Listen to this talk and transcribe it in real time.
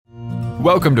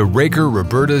Welcome to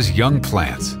Raker-Roberta's Young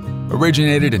Plants.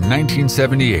 Originated in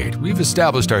 1978, we've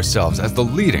established ourselves as the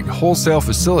leading wholesale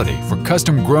facility for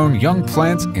custom-grown young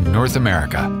plants in North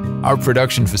America. Our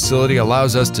production facility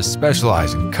allows us to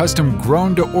specialize in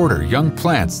custom-grown-to-order young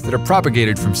plants that are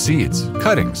propagated from seeds,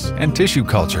 cuttings, and tissue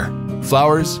culture.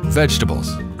 Flowers,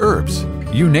 vegetables, herbs,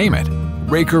 you name it.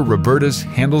 Raker-Roberta's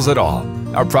handles it all.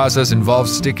 Our process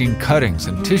involves sticking cuttings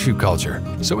and tissue culture,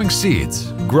 sowing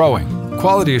seeds, growing,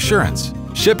 quality assurance,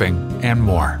 shipping, and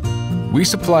more. We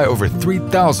supply over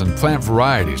 3,000 plant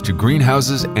varieties to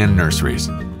greenhouses and nurseries.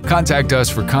 Contact us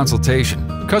for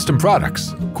consultation, custom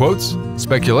products, quotes,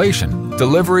 speculation,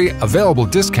 delivery, available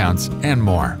discounts, and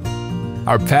more.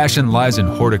 Our passion lies in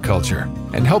horticulture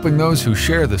and helping those who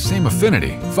share the same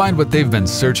affinity find what they've been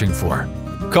searching for.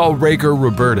 Call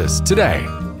Raker-Roberta's today.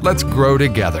 Let's grow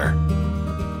together.